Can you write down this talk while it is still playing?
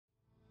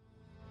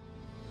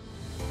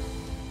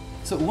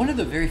So one of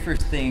the very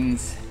first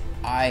things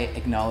I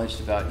acknowledged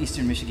about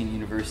Eastern Michigan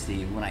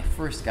University when I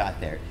first got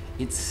there,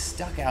 it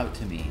stuck out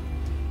to me.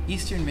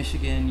 Eastern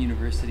Michigan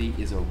University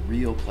is a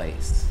real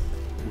place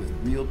with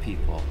real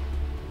people.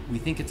 We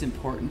think it's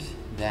important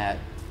that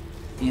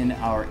in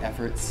our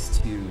efforts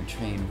to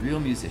train real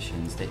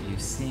musicians that you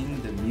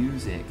sing the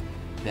music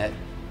that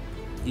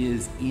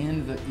is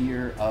in the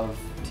ear of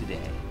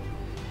today.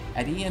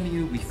 At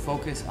EMU, we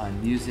focus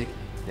on music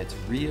that's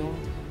real,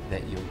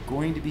 that you're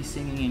going to be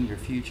singing in your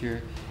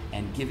future,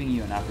 and giving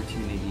you an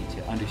opportunity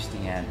to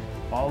understand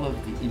all of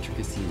the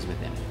intricacies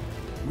within it.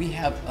 We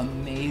have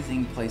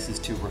amazing places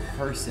to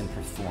rehearse and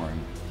perform.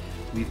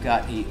 We've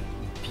got a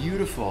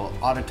beautiful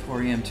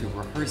auditorium to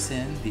rehearse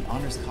in. The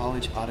Honors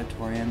College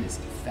Auditorium is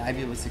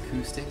fabulous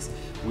acoustics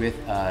with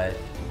a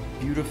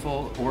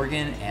beautiful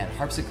organ and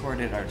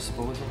harpsichord at our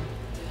disposal.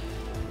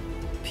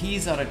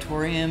 Pease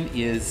Auditorium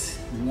is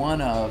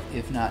one of,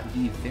 if not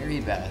the very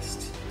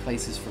best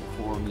places for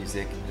choral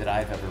music that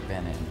I've ever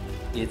been in.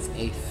 It's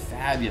a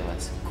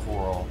fabulous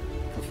choral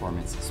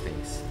performance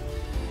space.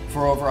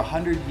 For over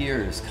 100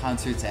 years,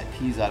 concerts at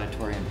Pease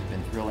Auditorium have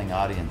been thrilling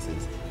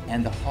audiences,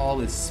 and the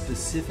hall is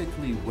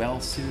specifically well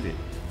suited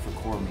for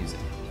choral music.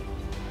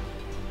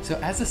 So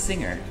as a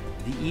singer,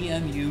 the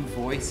EMU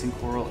voice and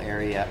choral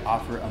area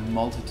offer a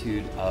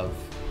multitude of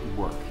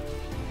work.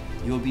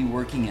 You'll be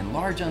working in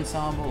large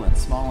ensemble and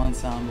small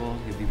ensemble.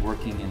 You'll be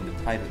working in the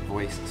private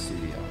voice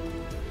studio.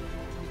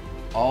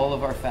 All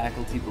of our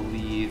faculty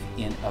believe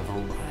in a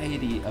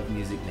variety of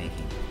music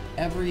making.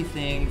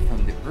 Everything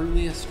from the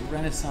earliest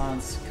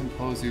Renaissance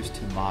composers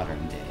to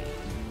modern day.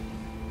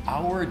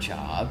 Our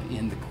job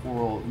in the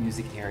choral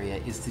music area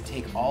is to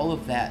take all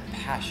of that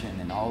passion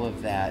and all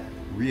of that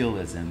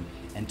realism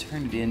and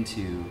turn it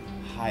into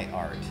high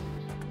art.